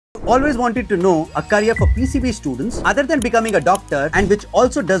always wanted to know a career for PCB students other than becoming a doctor and which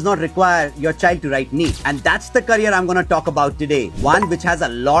also does not require your child to write NEET. And that's the career I'm going to talk about today. One which has a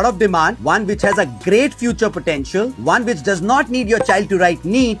lot of demand, one which has a great future potential, one which does not need your child to write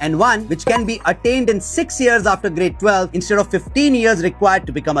NEET, and one which can be attained in 6 years after grade 12 instead of 15 years required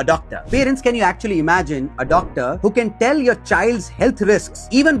to become a doctor. Parents, can you actually imagine a doctor who can tell your child's health risks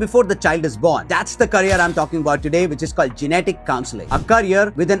even before the child is born? That's the career I'm talking about today, which is called genetic counseling. A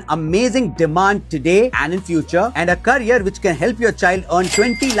career with an amazing demand today and in future, and a career which can help your child earn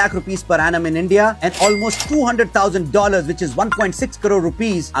 20 lakh rupees per annum in India and almost $200,000, which is 1.6 crore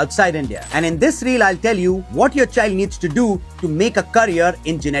rupees outside India. And in this reel, I'll tell you what your child needs to do to make a career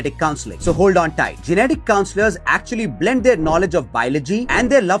in genetic counseling. So hold on tight. Genetic counselors actually blend their knowledge of biology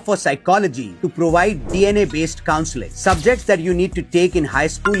and their love for psychology to provide DNA-based counseling. Subjects that you need to take in high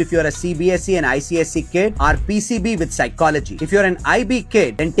school if you're a CBSE and ICSE kid are PCB with psychology. If you're an IB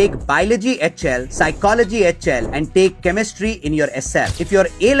kid, then take biology HL, psychology HL, and take chemistry in your SL. If you're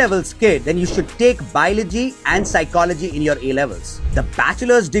A-levels kid, then you should take biology and psychology in your A-levels. The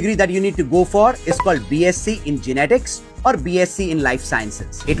bachelor's degree that you need to go for is called BSc in genetics or BSc in life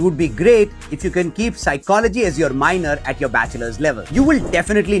sciences. It would be great if you can keep psychology as your minor at your bachelor's level. You will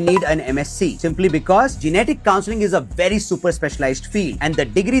definitely need an MSc simply because genetic counseling is a very super specialized field, and the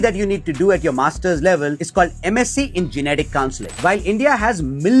degree that you need to do at your master's level is called MSc in genetic counseling. While India has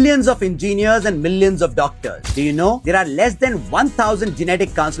millions of engineers and millions of doctors, do you know there are less than 1,000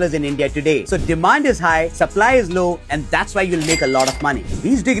 genetic counselors in India today? So demand is high, supply is low, and that's why you'll make a lot of money.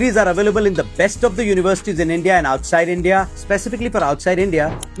 These degrees are available in the best of the universities in India and outside India. Specifically for outside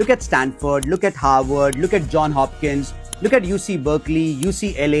India, look at Stanford, look at Harvard, look at Johns Hopkins, look at UC Berkeley,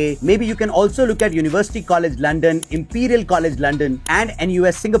 UCLA. Maybe you can also look at University College London, Imperial College London, and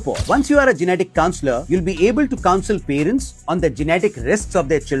NUS Singapore. Once you are a genetic counselor, you'll be able to counsel parents on the genetic risks of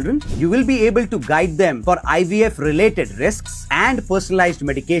their children. You will be able to guide them for IVF related risks and personalized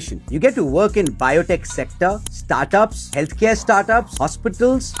medication. You get to work in biotech sector, startups, healthcare startups,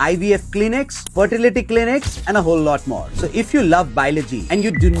 hospitals, IVF clinics, fertility clinics, and a whole lot more. So if you love biology and you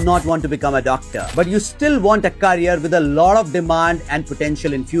do not want to become a doctor, but you still want a career with a lot of demand and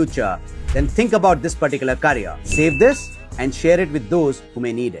potential in future, then think about this particular career. Save this and share it with those who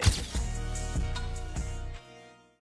may need it.